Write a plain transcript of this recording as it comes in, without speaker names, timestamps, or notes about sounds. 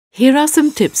Here are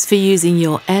some tips for using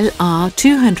your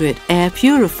LR200 air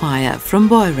purifier from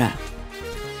Beurer.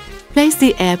 Place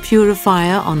the air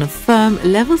purifier on a firm,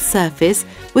 level surface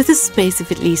with a space of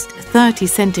at least 30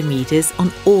 centimeters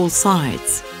on all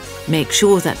sides. Make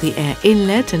sure that the air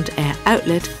inlet and air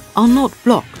outlet are not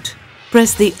blocked.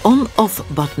 Press the on-off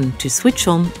button to switch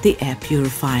on the air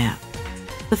purifier.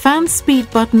 The fan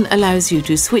speed button allows you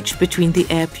to switch between the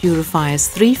air purifier's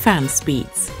 3 fan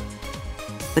speeds.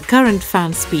 The current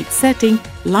fan speed setting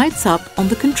lights up on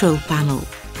the control panel.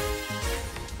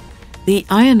 The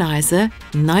ionizer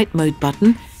night mode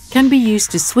button can be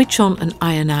used to switch on an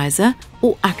ionizer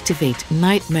or activate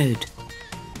night mode.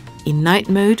 In night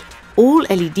mode, all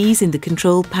LEDs in the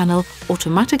control panel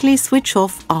automatically switch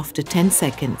off after 10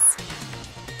 seconds.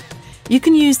 You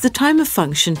can use the timer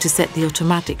function to set the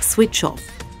automatic switch off.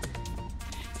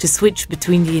 To switch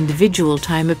between the individual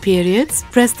timer periods,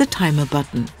 press the timer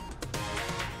button.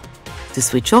 To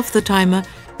switch off the timer,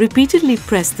 repeatedly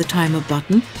press the timer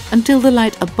button until the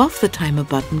light above the timer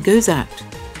button goes out.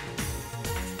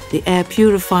 The air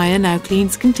purifier now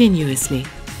cleans continuously.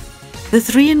 The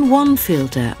 3-in-1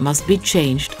 filter must be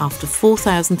changed after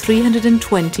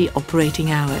 4,320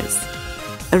 operating hours.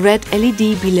 A red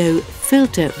LED below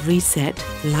Filter Reset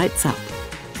lights up.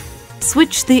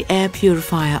 Switch the air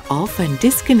purifier off and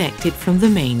disconnect it from the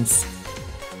mains.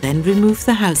 Then remove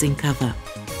the housing cover.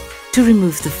 To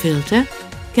remove the filter,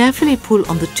 carefully pull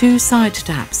on the 2 side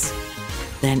tabs.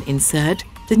 Then insert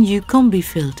the new combi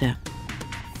filter.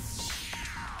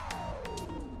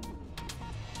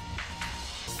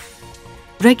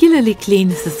 Regularly clean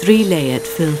the 3-layered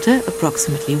filter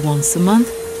approximately once a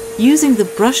month using the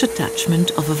brush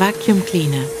attachment of a vacuum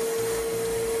cleaner.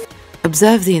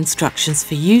 Observe the instructions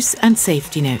for use and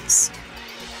safety notes.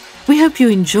 We hope you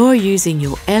enjoy using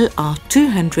your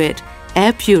LR200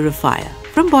 air purifier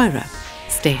from Beurer.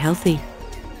 Stay healthy.